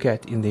can look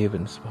at in the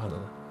heavens,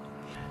 subhanAllah.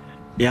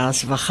 Yeah,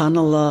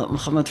 subhanAllah,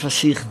 Muhammad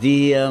Fasih,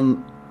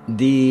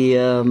 the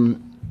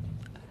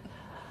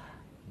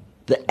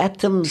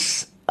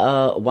atoms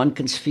one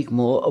can speak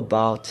more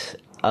about,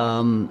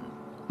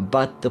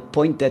 but the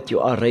point that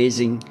you are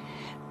raising,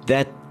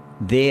 that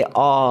they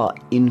are,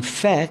 in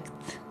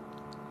fact,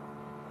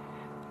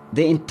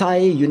 the entire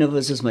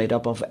universe is made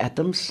up of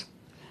atoms.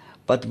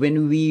 But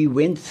when we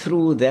went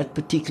through that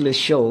particular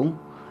show,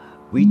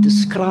 we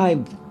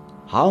described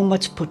how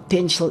much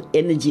potential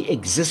energy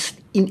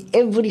exists in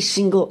every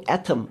single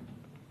atom.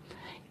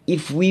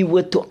 If we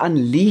were to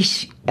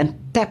unleash and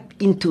tap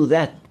into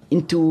that,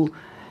 into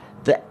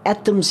the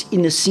atoms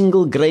in a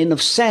single grain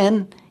of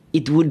sand,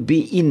 it would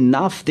be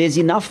enough. There's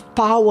enough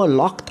power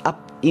locked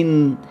up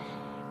in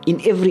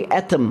every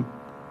atom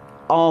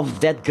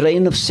of that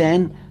grain of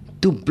sand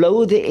to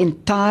blow the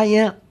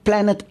entire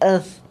planet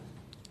Earth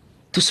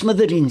to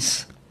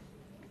smithereens.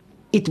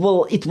 It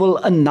will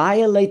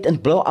annihilate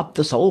and blow up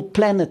this whole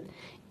planet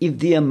if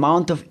the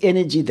amount of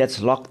energy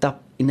that's locked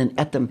up in an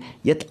atom.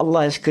 Yet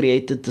Allah has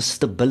created the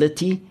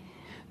stability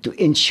to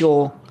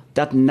ensure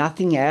that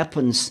nothing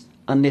happens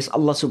unless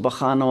Allah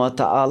subhanahu wa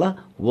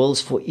ta'ala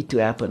wills for it to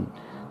happen.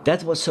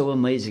 That was so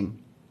amazing.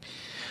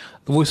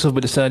 The voice of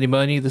Salie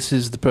Manie. This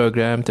is the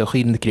program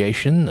Tawheed and the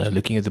Creation,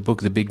 looking at the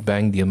book The Big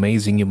Bang, The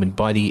Amazing Human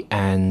Body.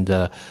 And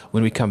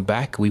when we come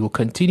back, we will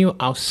continue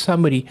our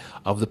summary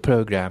of the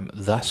program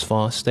thus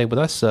far. Stay with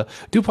us.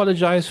 Do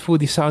apologize for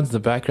the sounds in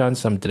the background,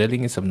 some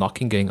drilling and some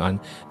knocking going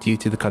on due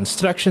to the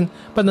construction,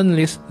 but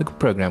nonetheless, the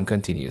program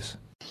continues.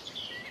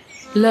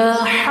 لا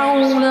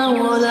حول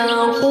ولا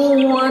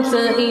قوة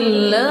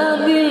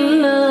إلا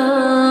بالله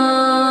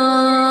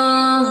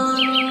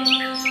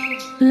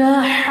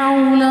لا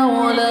حول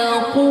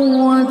ولا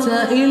قوة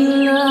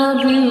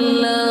إلا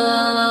بالله.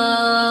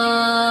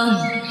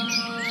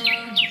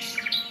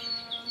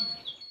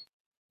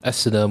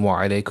 Assalamu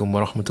alaikum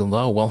wa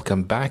rahmatullah.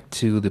 Welcome back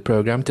to the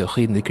program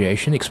Tawheed and the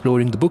Creation,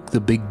 exploring the book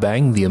The Big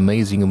Bang, The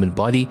Amazing Human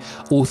Body,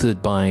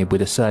 authored by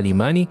Salie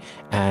Manie.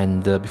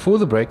 And before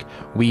the break,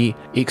 we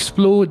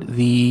explored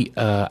the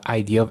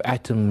idea of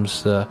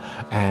atoms,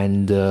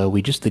 and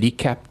we just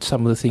recapped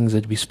some of the things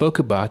that we spoke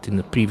about in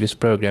the previous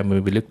program,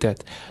 where we looked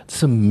at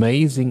this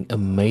amazing,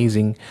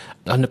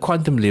 on a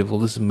quantum level,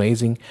 this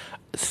amazing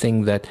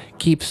thing that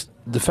keeps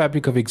the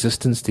fabric of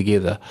existence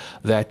together,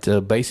 that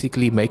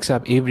basically makes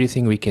up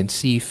everything we can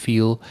see,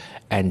 feel,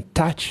 and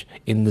touch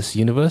in this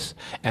universe.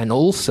 And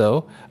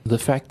also the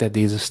fact that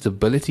there's a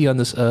stability on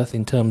this earth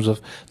in terms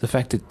of the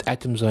fact that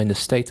atoms are in a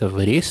state of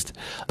rest,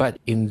 but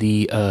in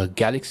the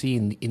galaxy,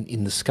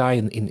 in the sky,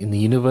 in the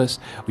universe,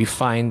 we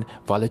find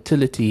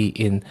volatility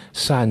in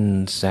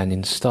suns and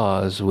in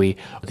stars, where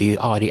there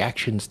are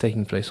reactions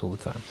taking place all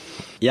the time.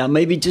 Yeah,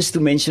 maybe just to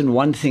mention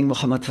one thing,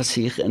 Muhammad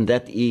Fasih, and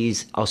that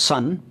is our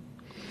sun.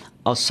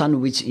 our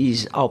sun, which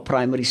is our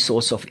primary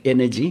source of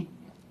energy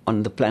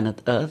on the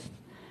planet Earth,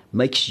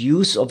 makes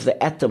use of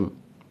the atom.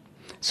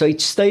 So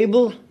it's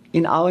stable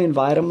in our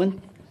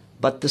environment,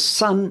 but the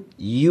sun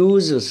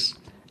uses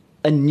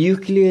a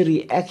nuclear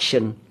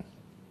reaction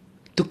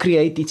to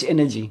create its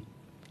energy.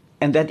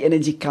 And that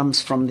energy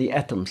comes from the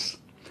atoms.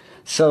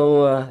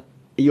 So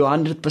you're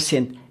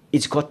 100%.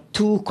 It's got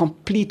two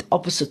complete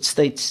opposite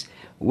states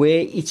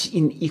where it's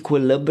in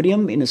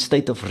equilibrium, in a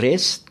state of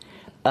rest,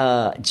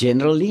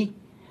 generally.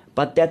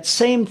 But that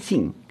same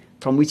thing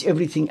from which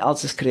everything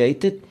else is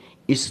created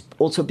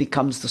also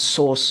becomes the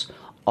source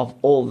of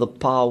all the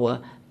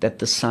power that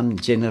the sun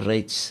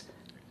generates.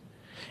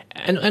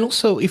 And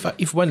also,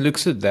 if one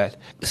looks at that,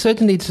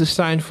 certainly it's a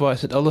sign for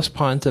us that Allah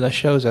subhanahu wa ta'ala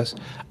shows us,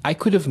 I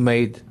could have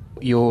made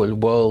your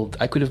world,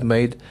 I could have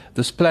made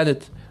this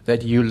planet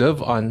that you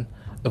live on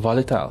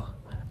volatile.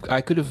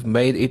 I could have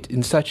made it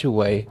in such a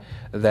way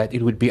that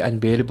it would be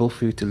unbearable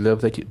for you to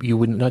live, that you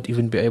would not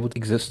even be able to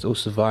exist or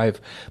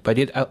survive. But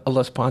yet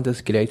Allah subhanahu wa ta'ala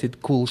has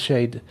created cool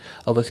shade.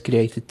 Allah has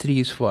created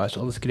trees for us.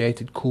 Allah has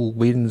created cool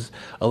winds.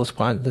 Allah subhanahu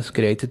wa ta'ala has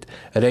created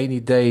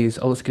rainy days.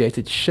 Allah has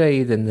created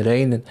shade and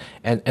rain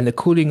and the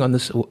cooling on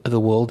the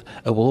world,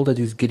 a world that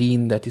is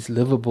green, that is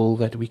livable,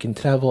 that we can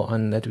travel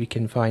on, that we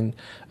can find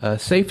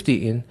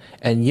safety in.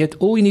 And yet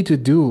all we need to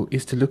do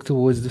is to look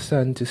towards the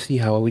sun to see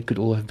how we could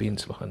all have been,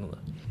 subhanAllah.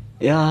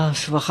 Yeah,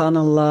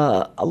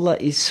 subhanallah, Allah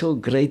is so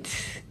great.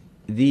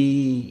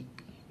 When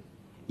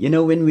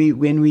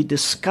we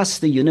discuss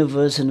the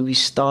universe and we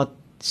start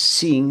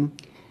seeing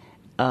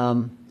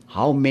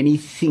how many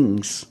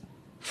things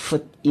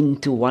fit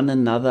into one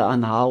another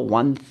and how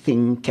one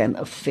thing can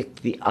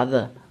affect the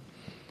other,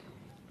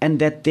 and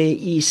that there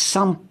is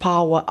some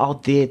power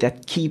out there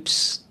that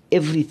keeps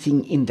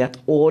everything in that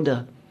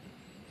order,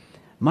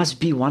 must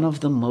be one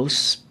of the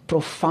most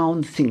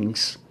profound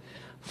things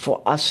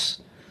for us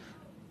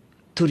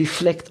to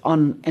reflect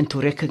on and to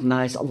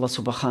recognize Allah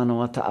subhanahu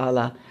wa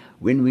ta'ala.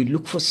 When we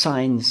look for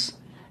signs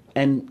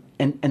and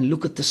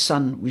look at the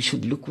sun, we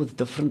should look with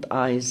different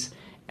eyes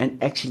and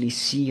actually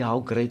see how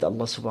great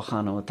Allah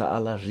subhanahu wa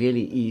ta'ala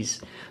really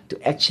is to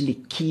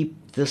actually keep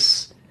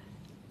this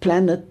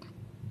planet,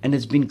 and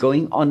it's been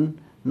going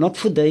on not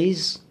for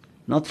days,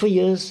 not for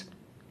years,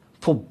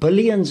 for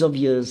billions of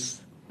years.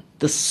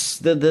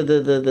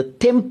 The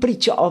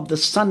temperature of the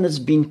sun has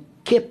been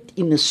kept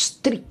in a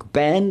strict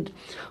band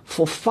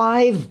for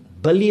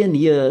 5 billion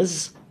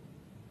years.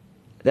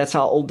 That's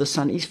how old the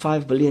sun is,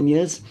 5 billion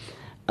years.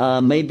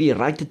 Maybe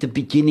right at the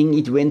beginning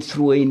it went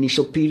through an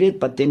initial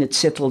period, but then it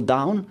settled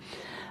down.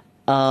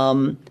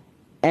 And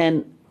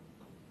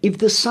if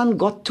the sun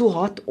got too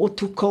hot or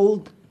too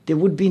cold, there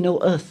would be no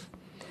earth.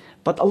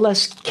 But Allah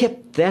has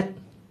kept that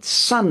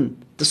sun,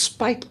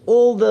 despite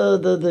all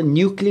the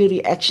nuclear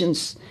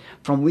reactions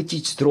from which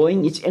it's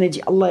drawing its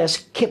energy, Allah has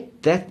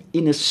kept that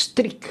in a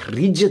strict,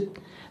 rigid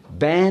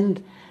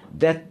band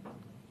that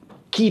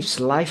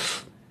keeps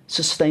life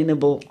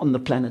sustainable on the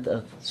planet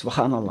Earth.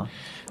 Subhanallah.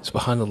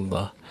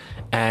 Subhanallah.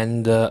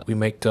 And we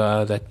make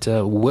dua that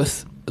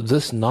with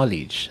this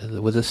knowledge,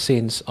 with a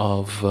sense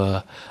of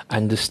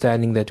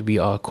understanding that we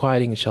are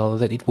acquiring, inshallah,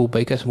 that it will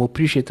make us more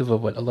appreciative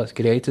of what Allah has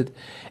created,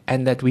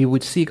 and that we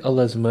would seek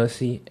Allah's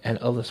mercy and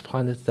Allah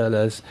subhanahu wa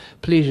ta'ala's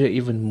pleasure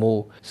even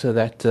more, so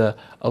that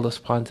Allah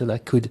subhanahu wa ta'ala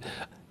could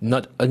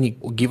not only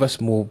give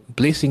us more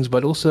blessings,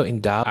 but also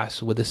endow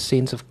us with a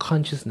sense of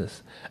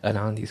consciousness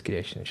around His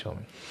creation,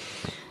 inshallah.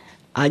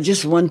 I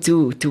just want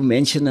to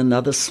mention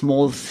another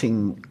small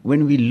thing.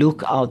 When we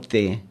look out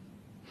there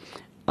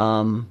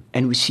and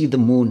we see the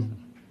moon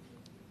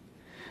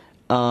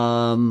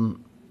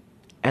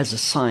as a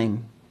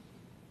sign,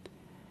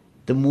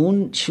 the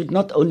moon should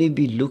not only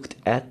be looked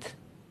at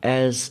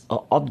as an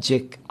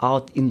object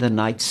out in the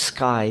night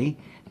sky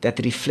that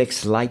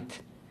reflects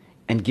light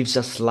and gives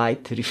us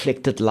light,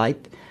 reflected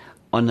light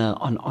on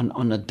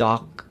a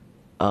dark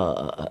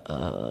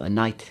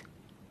night.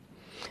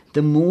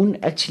 The moon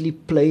actually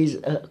plays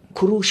a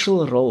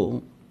crucial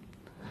role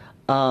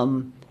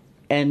and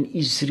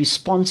is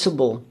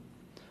responsible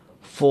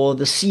for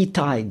the sea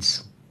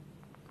tides.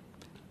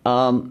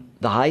 The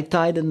high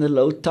tide and the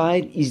low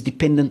tide is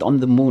dependent on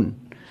the moon.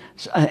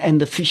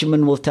 And the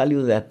fishermen will tell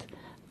you that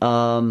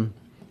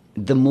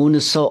the moon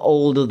is so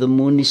old or the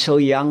moon is so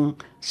young,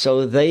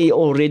 so they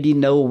already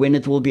know when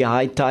it will be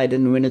high tide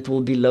and when it will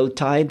be low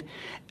tide.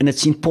 And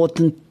it's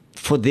important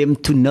for them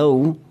to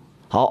know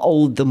how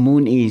old the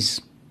moon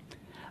is.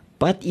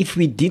 But if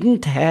we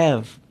didn't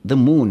have the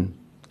moon,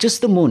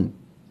 just the moon,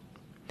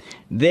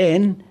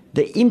 then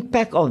the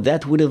impact of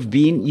that would have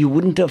been you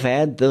wouldn't have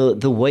had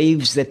the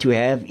waves that you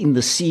have in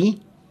the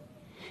sea.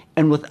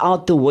 And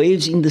without the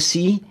waves in the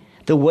sea,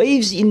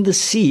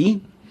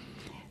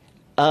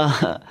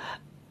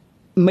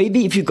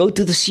 maybe if you go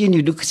to the sea and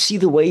you see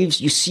the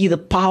waves, you see the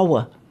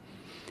power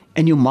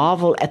and you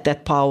marvel at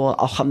that power.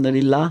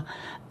 Alhamdulillah,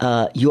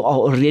 you are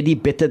already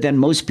better than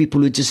most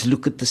people who just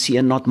look at the sea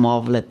and not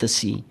marvel at the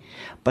sea.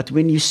 But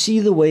when you see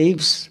the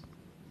waves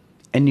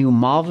and you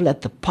marvel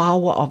at the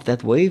power of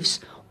that waves,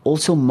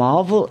 also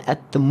marvel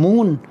at the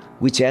moon,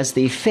 which has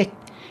the effect.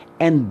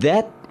 And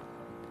that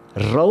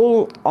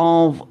role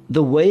of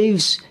the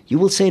waves, you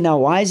will say, now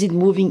why is it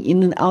moving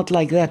in and out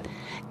like that?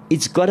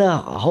 It's got a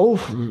whole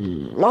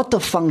lot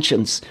of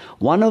functions.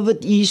 One of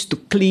it is to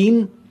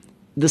clean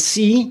the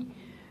sea.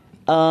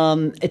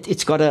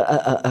 It's got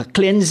a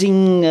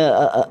cleansing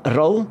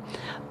role,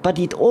 but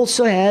it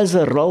also has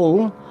a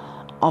role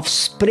of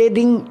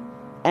spreading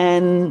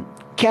and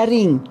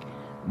carrying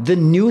the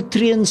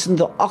nutrients and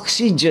the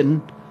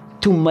oxygen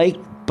to make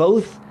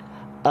both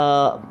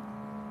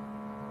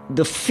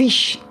the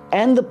fish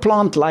and the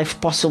plant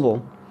life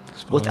possible,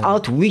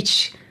 without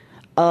which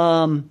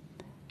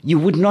you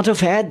would not have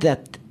had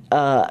that.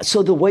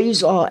 So the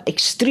waves are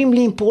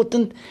extremely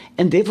important,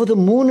 and therefore the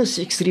moon is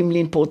extremely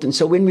important.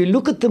 So when we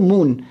look at the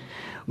moon,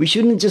 we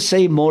shouldn't just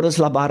say Moras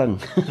Labarang.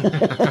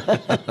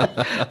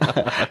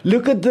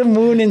 Look at the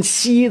moon and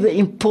see the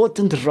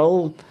important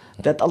role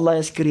that Allah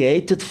has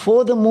created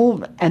for the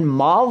moon, and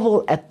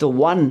marvel at the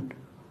one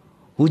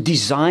who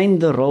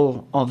designed the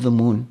role of the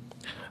moon.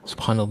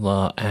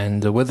 SubhanAllah.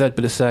 And with that,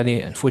 Brother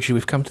Salie, unfortunately,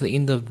 we've come to the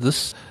end of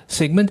this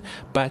segment,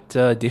 but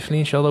definitely,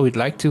 inshallah, we'd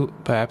like to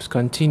perhaps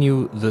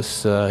continue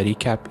this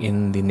recap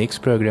in the next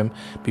program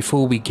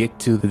before we get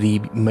to the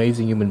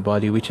amazing human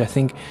body, which I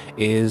think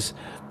is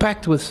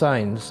packed with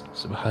signs,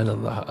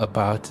 subhanAllah,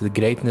 about the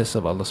greatness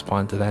of Allah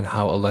subhanahu wa ta'ala and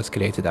how Allah has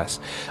created us.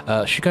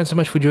 Shukran so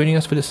much for joining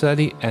us, Brother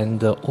Salie,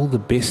 and all the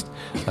best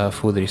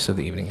for the rest of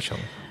the evening,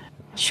 inshallah.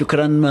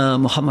 Shukran,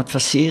 Muhammad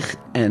Fasih,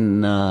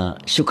 and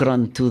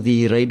shukran to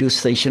the radio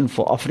station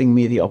for offering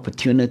me the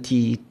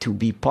opportunity to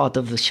be part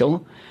of the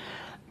show.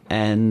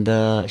 And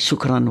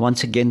shukran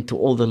once again to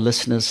all the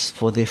listeners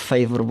for their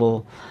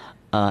favorable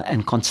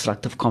and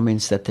constructive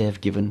comments that they have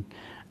given.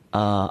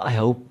 I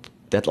hope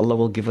that Allah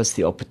will give us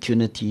the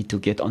opportunity to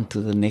get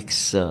onto the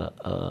next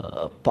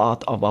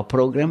part of our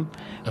program,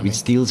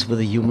 which deals with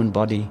the human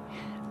body,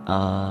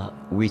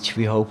 which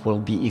we hope will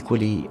be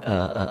equally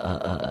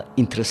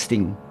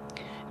interesting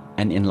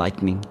and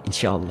enlightening,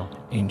 inshallah.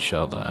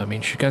 Inshallah. I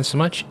mean, shukran so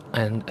much,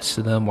 and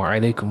assalamu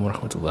alaikum wa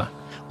rahmatullah.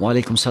 Wa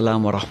alaikum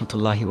salam wa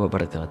rahmatullahi wa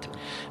barakatuh.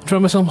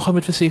 From myself,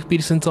 Muhammad Fasih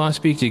Peterson, till I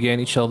speak to you again,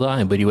 inshallah,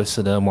 and bid you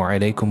assalamu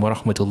alaikum wa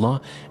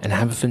rahmatullah, and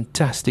have a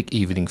fantastic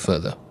evening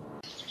further.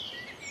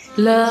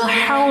 لا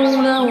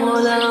حول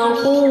ولا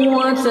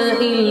قوة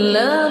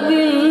إلا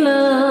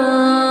بالله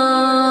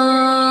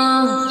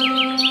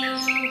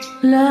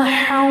لا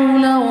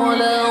حول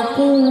ولا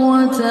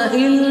قوة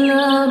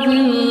إلا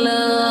بالله